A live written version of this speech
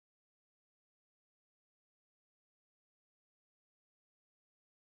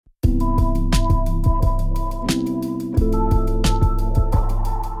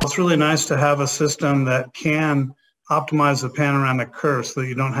it's really nice to have a system that can optimize the panoramic curve so that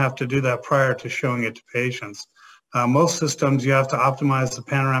you don't have to do that prior to showing it to patients. Most systems, you have to optimize the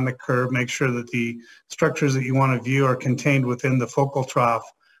panoramic curve, make sure that the structures that you want to view are contained within the focal trough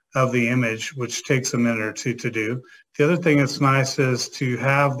of the image, which takes a minute or two to do. The other thing that's nice is to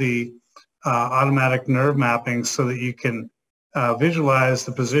have the automatic nerve mapping so that you can visualize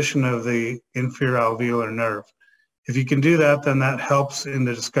the position of the inferior alveolar nerve. If you can do that, then that helps in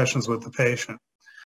the discussions with the patient.